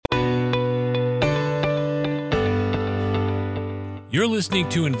You're listening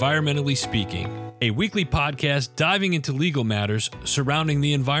to Environmentally Speaking, a weekly podcast diving into legal matters surrounding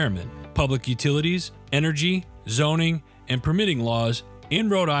the environment, public utilities, energy, zoning, and permitting laws in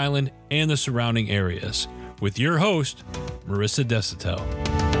Rhode Island and the surrounding areas, with your host, Marissa Desitel.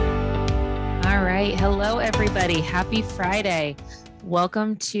 All right. Hello, everybody. Happy Friday.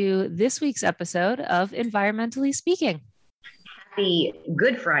 Welcome to this week's episode of Environmentally Speaking. Happy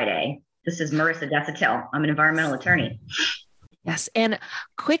Good Friday. This is Marissa Desitel. I'm an environmental attorney. Yes. And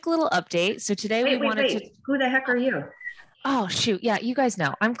quick little update. So today we wanted to... Who the heck are you? Oh, shoot. Yeah, you guys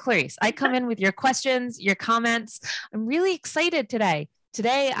know. I'm Clarice. I come in with your questions, your comments. I'm really excited today.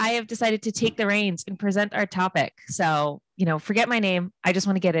 Today, I have decided to take the reins and present our topic. So, forget my name. I just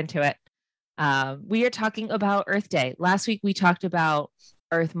want to get into it. We are talking about Earth Day. Last week, we talked about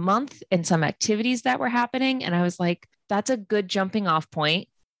Earth Month and some activities that were happening. And I was like, that's a good jumping off point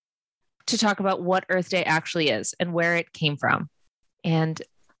to talk about what Earth Day actually is and where it came from. And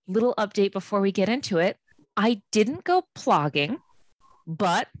little update before we get into it. I didn't go plogging,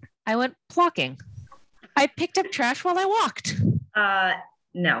 but I went plocking. I picked up trash while I walked.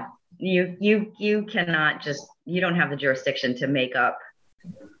 No, you cannot you don't have the jurisdiction to make up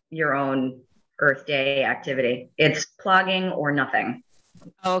your own Earth Day activity. It's plogging or nothing.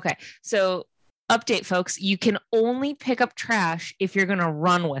 Oh, okay. So update, folks, you can only pick up trash if you're going to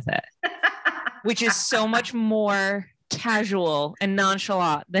run with it, which is so much more casual and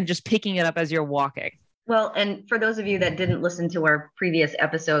nonchalant than just picking it up as you're walking. Well, and for those of you that didn't listen to our previous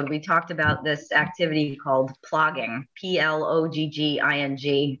episode, we talked about this activity called plogging,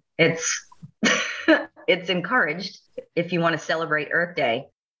 Plogging. It's it's encouraged if you want to celebrate Earth Day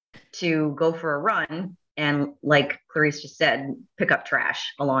to go for a run and, like Clarice just said, pick up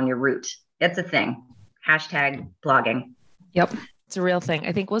trash along your route. It's a thing. Hashtag plogging. Yep. It's a real thing.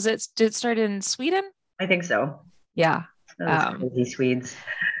 I think, did it start in Sweden? I think so. Yeah. Those crazy Swedes.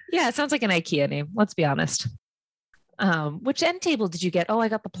 Yeah, it sounds like an IKEA name. Let's be honest. Which end table did you get? Oh, I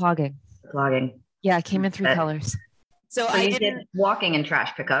got the plogging. Plogging. Yeah, it came in three colors. So I did walking and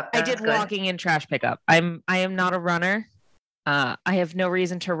trash pickup. I did walking and trash pickup. I am not a runner. I have no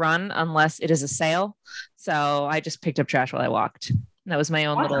reason to run unless it is a sale. So I just picked up trash while I walked. That was my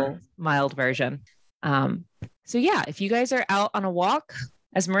own little mild version. So yeah, if you guys are out on a walk,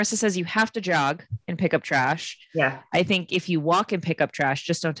 as Marissa says, you have to jog and pick up trash. Yeah. I think if you walk and pick up trash,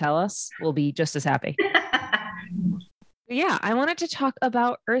 just don't tell us. We'll be just as happy. Yeah, I wanted to talk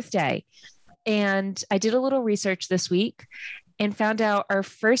about Earth Day. And I did a little research this week and found out our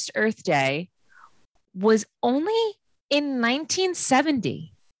first Earth Day was only in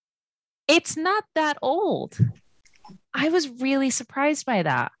 1970. It's not that old. I was really surprised by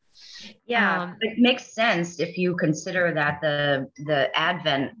that. Yeah, it makes sense if you consider that the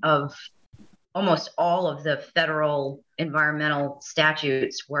advent of almost all of the federal environmental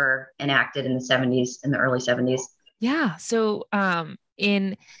statutes were enacted in the 70s, in the early 70s. Yeah. So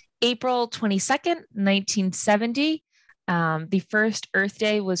in April 22nd, 1970, the first Earth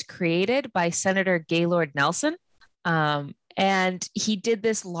Day was created by Senator Gaylord Nelson. And he did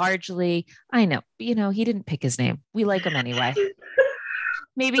this largely, I know, he didn't pick his name. We like him anyway.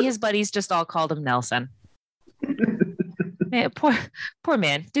 Maybe his buddies just all called him Nelson. Man, poor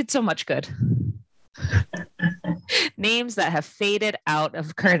man, did so much good. Names that have faded out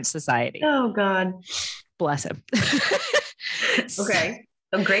of current society. Oh, God. Bless him. Okay.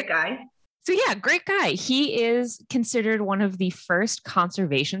 So great guy. So yeah, great guy. He is considered one of the first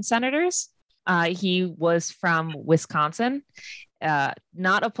conservation senators. He was from Wisconsin,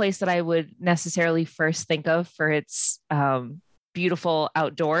 not a place that I would necessarily first think of for its beautiful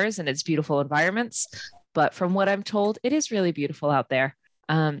outdoors and its beautiful environments. But from what I'm told, it is really beautiful out there.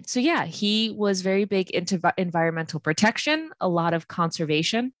 So yeah, he was very big into environmental protection, a lot of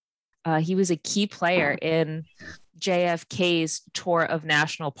conservation. He was a key player in JFK's tour of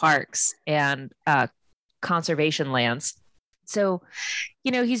national parks and conservation lands. So,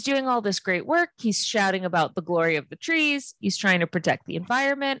 he's doing all this great work. He's shouting about the glory of the trees. He's trying to protect the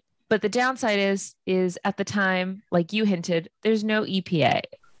environment. But the downside is at the time, like you hinted, there's no EPA.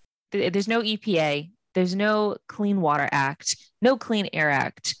 There's no EPA. There's no Clean Water Act, no Clean Air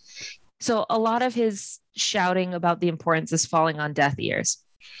Act. So a lot of his shouting about the importance is falling on deaf ears.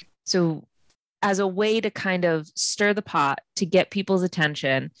 So as a way to kind of stir the pot to get people's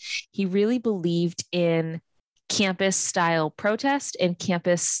attention, he really believed in campus style protest and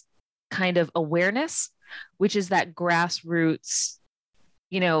campus kind of awareness, which is that grassroots,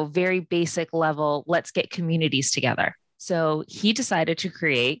 very basic level, let's get communities together. So he decided to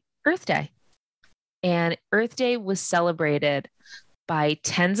create Earth Day. And Earth Day was celebrated by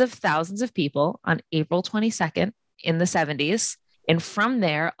tens of thousands of people on April 22nd in the 70s. And from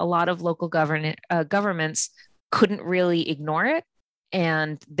there, a lot of local governments couldn't really ignore it.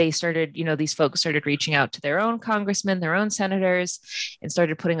 And they started, these folks started reaching out to their own congressmen, their own senators, and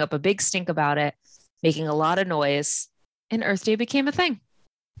started putting up a big stink about it, making a lot of noise. And Earth Day became a thing.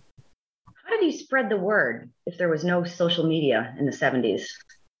 How did he spread the word if there was no social media in the 70s?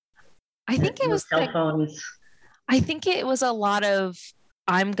 I think it was cell phones. I think it was a lot of,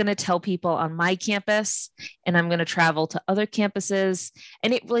 I'm going to tell people on my campus and I'm going to travel to other campuses.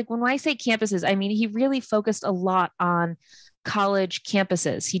 And it, like, when I say campuses, I mean, he really focused a lot on college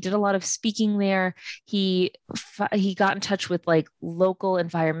campuses. He did a lot of speaking there. He got in touch with like local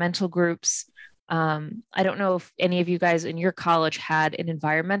environmental groups. I don't know if any of you guys in your college had an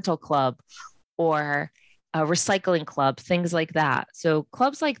environmental club or a recycling club, things like that. So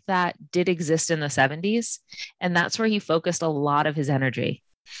clubs like that did exist in the 70s, and that's where he focused a lot of his energy.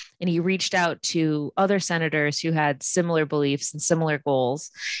 And he reached out to other senators who had similar beliefs and similar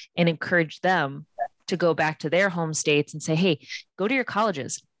goals and encouraged them to go back to their home states and say, hey, go to your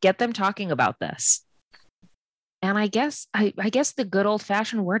colleges, get them talking about this. And I guess the good old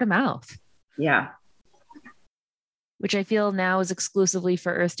fashioned word of mouth. Yeah. Which I feel now is exclusively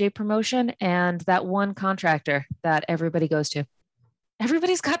for Earth Day promotion and that one contractor that everybody goes to.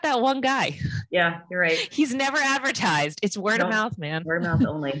 Everybody's got that one guy. Yeah, you're right. He's never advertised. It's word of mouth, man. Word of mouth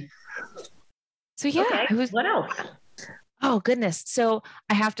only. So yeah. Okay. What else? Oh, goodness. So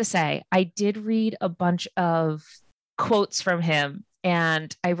I have to say, I did read a bunch of quotes from him,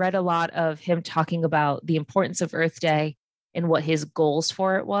 and I read a lot of him talking about the importance of Earth Day and what his goals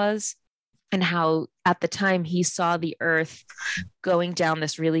for it was, and how at the time he saw the Earth going down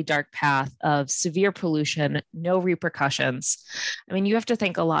this really dark path of severe pollution, no repercussions. I mean, you have to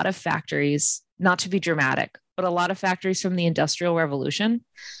think a lot of factories, not to be dramatic, but a lot of factories from the Industrial Revolution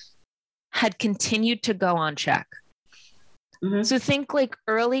had continued to go on check. Mm-hmm. So think like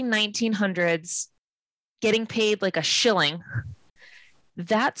early 1900s, getting paid like a shilling.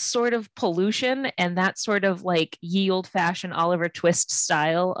 That sort of pollution and that sort of like ye old fashioned Oliver Twist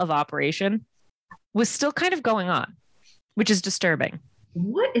style of operation was still kind of going on, which is disturbing.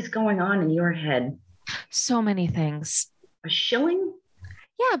 What is going on in your head? So many things. A shilling?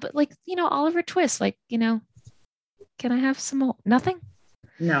 Yeah, but like, Oliver Twist, like, can I have some more? Nothing?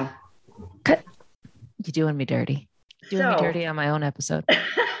 No. You're doing me dirty. Doing me dirty on my own episode.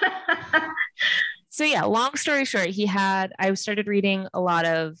 So yeah, long story short, I started reading a lot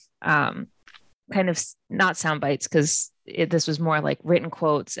of kind of not sound bites, because this was more like written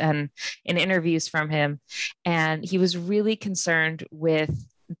quotes and in interviews from him. And he was really concerned with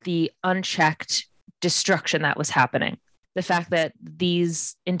the unchecked destruction that was happening. The fact that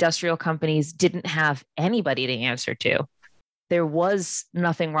these industrial companies didn't have anybody to answer to. There was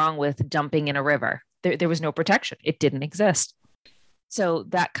nothing wrong with dumping in a river. There was no protection. It didn't exist. So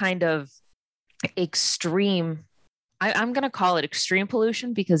that kind of extreme, I'm going to call it extreme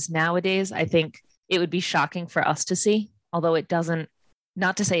pollution, because nowadays I think it would be shocking for us to see, although it doesn't,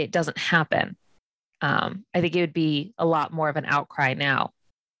 not to say it doesn't happen. I think it would be a lot more of an outcry now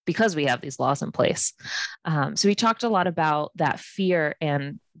because we have these laws in place. So we talked a lot about that fear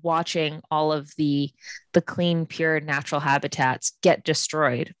and watching all of the clean, pure, natural habitats get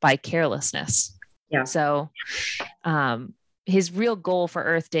destroyed by carelessness. Yeah. So his real goal for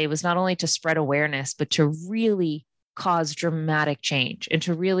Earth Day was not only to spread awareness, but to really cause dramatic change and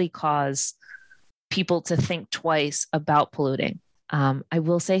to really cause people to think twice about polluting. I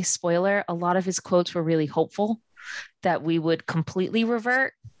will say, spoiler, a lot of his quotes were really hopeful that we would completely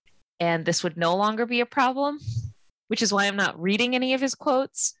revert and this would no longer be a problem, which is why I'm not reading any of his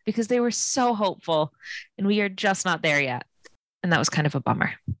quotes, because they were so hopeful and we are just not there yet. And that was kind of a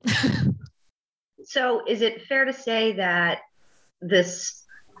bummer. So is it fair to say that this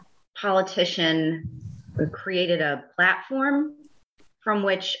politician created a platform from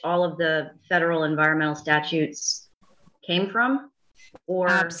which all of the federal environmental statutes came from? Or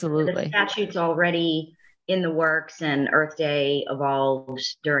absolutely, the statutes already in the works and Earth Day evolved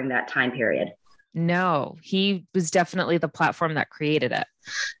during that time period? No, he was definitely the platform that created it.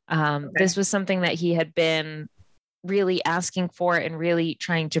 Okay. This was something that he had been really asking for and really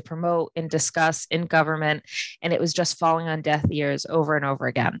trying to promote and discuss in government. And it was just falling on deaf ears over and over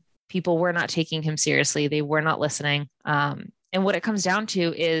again. People were not taking him seriously. They were not listening. And what it comes down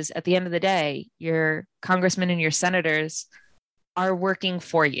to is, at the end of the day, your congressmen and your senators are working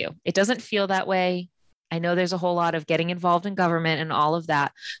for you. It doesn't feel that way. I know there's a whole lot of getting involved in government and all of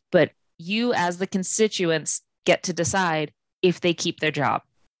that, but you as the constituents get to decide if they keep their job.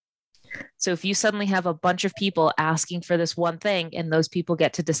 So if you suddenly have a bunch of people asking for this one thing and those people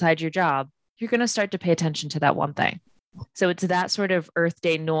get to decide your job, you're going to start to pay attention to that one thing. So it's that sort of Earth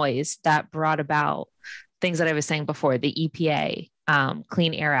Day noise that brought about things that I was saying before, the EPA,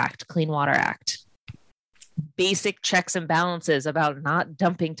 Clean Air Act, Clean Water Act, basic checks and balances about not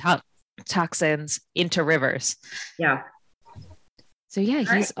dumping toxins into rivers. Yeah. So yeah,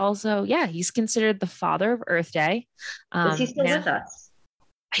 he's also, he's considered the father of Earth Day. Is he still with us?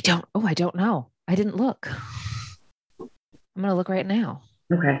 I don't know. I didn't look. I'm going to look right now.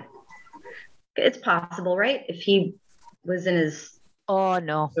 Okay. It's possible, right? If he was in his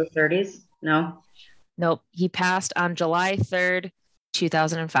 30s? No? Nope. He passed on July 3rd,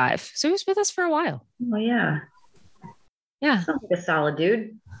 2005. So he was with us for a while. Oh, yeah. Yeah. Sounds like a solid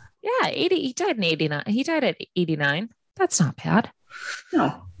dude. Yeah. He died in 89. He died at 89. That's not bad.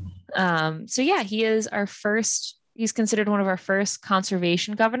 No. So yeah, he's considered one of our first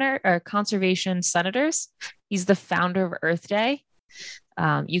conservation senators. He's the founder of Earth Day.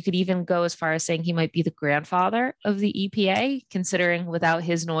 You could even go as far as saying he might be the grandfather of the EPA, considering without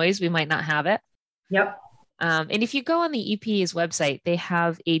his noise, we might not have it. Yep. And if you go on the EPA's website, they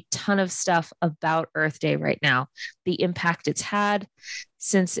have a ton of stuff about Earth Day right now, the impact it's had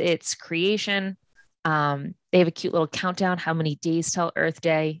since its creation. They have a cute little countdown, how many days till Earth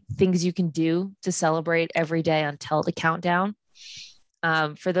Day, things you can do to celebrate every day until the countdown.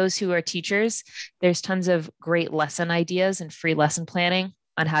 For those who are teachers, there's tons of great lesson ideas and free lesson planning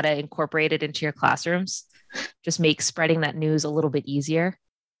on how to incorporate it into your classrooms. Just make spreading that news a little bit easier.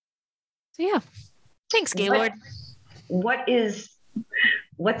 So yeah, thanks, Gaylord.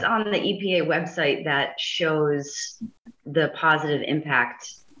 What's on the EPA website that shows the positive impact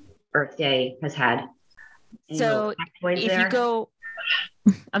Earth Day has had? So if you go,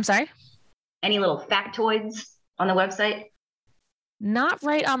 I'm sorry? Any little factoids on the website? Not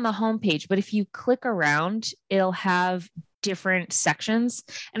right on the homepage, but if you click around, it'll have different sections.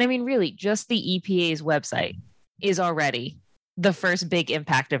 And I mean, really, just the EPA's website is already the first big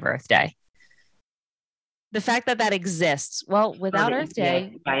impact of Earth Day. The fact that exists, well, without Earth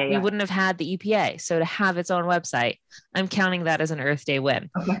Day, we wouldn't have had the EPA. So to have its own website, I'm counting that as an Earth Day win.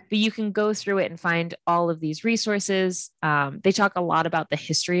 Okay. But you can go through it and find all of these resources. They talk a lot about the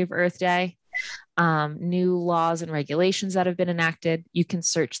history of Earth Day, new laws and regulations that have been enacted. You can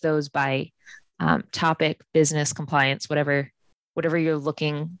search those by topic, business, compliance, whatever you're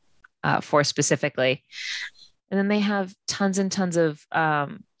looking for specifically. And then they have tons and tons of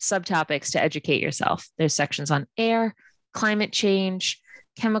subtopics to educate yourself. There's sections on air, climate change,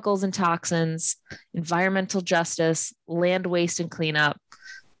 chemicals and toxins, environmental justice, land waste and cleanup.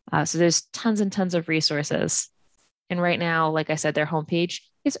 So there's tons and tons of resources. And right now, like I said, their homepage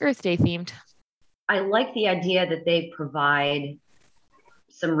is Earth Day themed. I like the idea that they provide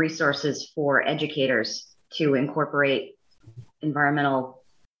some resources for educators to incorporate environmental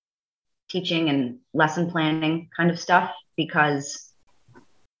teaching and lesson planning kind of stuff, because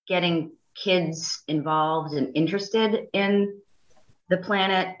getting kids involved and interested in the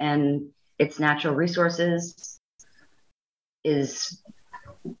planet and its natural resources is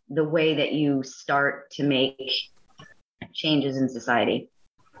the way that you start to make changes in society.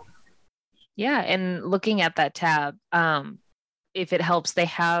 Yeah. And looking at that tab, if it helps, they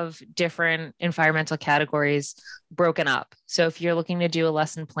have different environmental categories broken up. So if you're looking to do a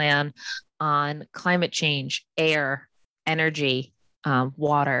lesson plan on climate change, air, energy,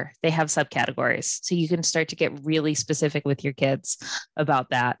 water, they have subcategories. So you can start to get really specific with your kids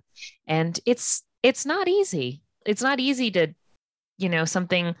about that. And it's not easy. It's not easy to,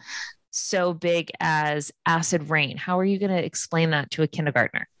 something so big as acid rain. How are you going to explain that to a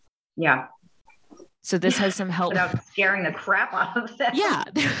kindergartner? Yeah. So this has some help. Without scaring the crap out of them. Yeah.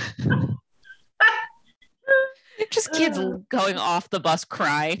 Just kids going off the bus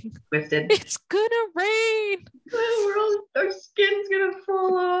crying. Twisted. It's gonna rain. Our skin's gonna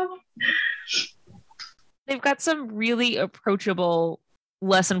fall off. They've got some really approachable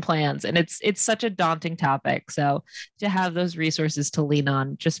lesson plans, and it's such a daunting topic. So to have those resources to lean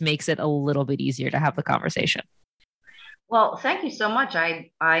on just makes it a little bit easier to have the conversation. Well, thank you so much.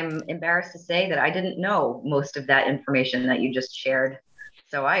 I'm embarrassed to say that I didn't know most of that information that you just shared.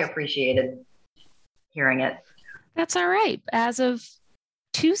 So I appreciated hearing it. That's all right. As of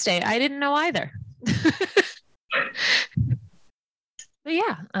Tuesday, I didn't know either. But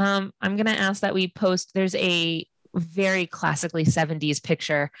yeah, I'm going to ask that we post. There's a very classically 70s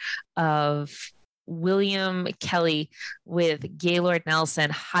picture of William Kelly with Gaylord Nelson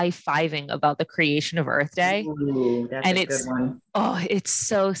high-fiving about the creation of Earth Day. Ooh, that's a good one. Oh, it's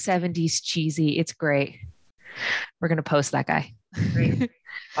so 70s cheesy. It's great. We're going to post that guy. Great.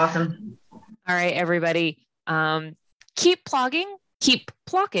 Awesome. All right, everybody. Keep plugging, keep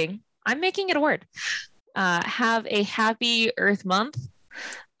plocking. I'm making it a word Have a happy Earth Month.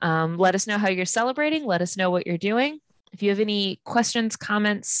 Let us know how you're celebrating. Let us know what you're doing. If you have any questions,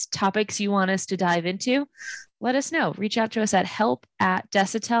 comments, topics you want us to dive into, let us know. Reach out to us at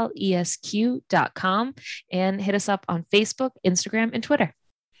help@DecitelESQ.com and hit us up on Facebook, Instagram, and Twitter.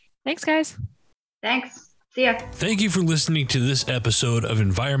 Thanks, guys. Thanks. See ya. Thank you for listening to this episode of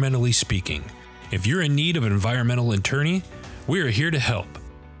Environmentally Speaking. If you're in need of an environmental attorney, we are here to help.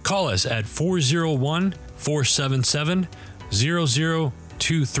 Call us at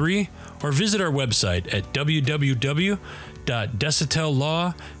 401-477-0023 or visit our website at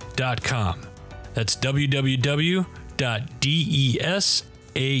www.decitellaw.com. That's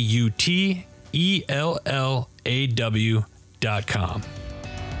www.DESAUTELLAW.com.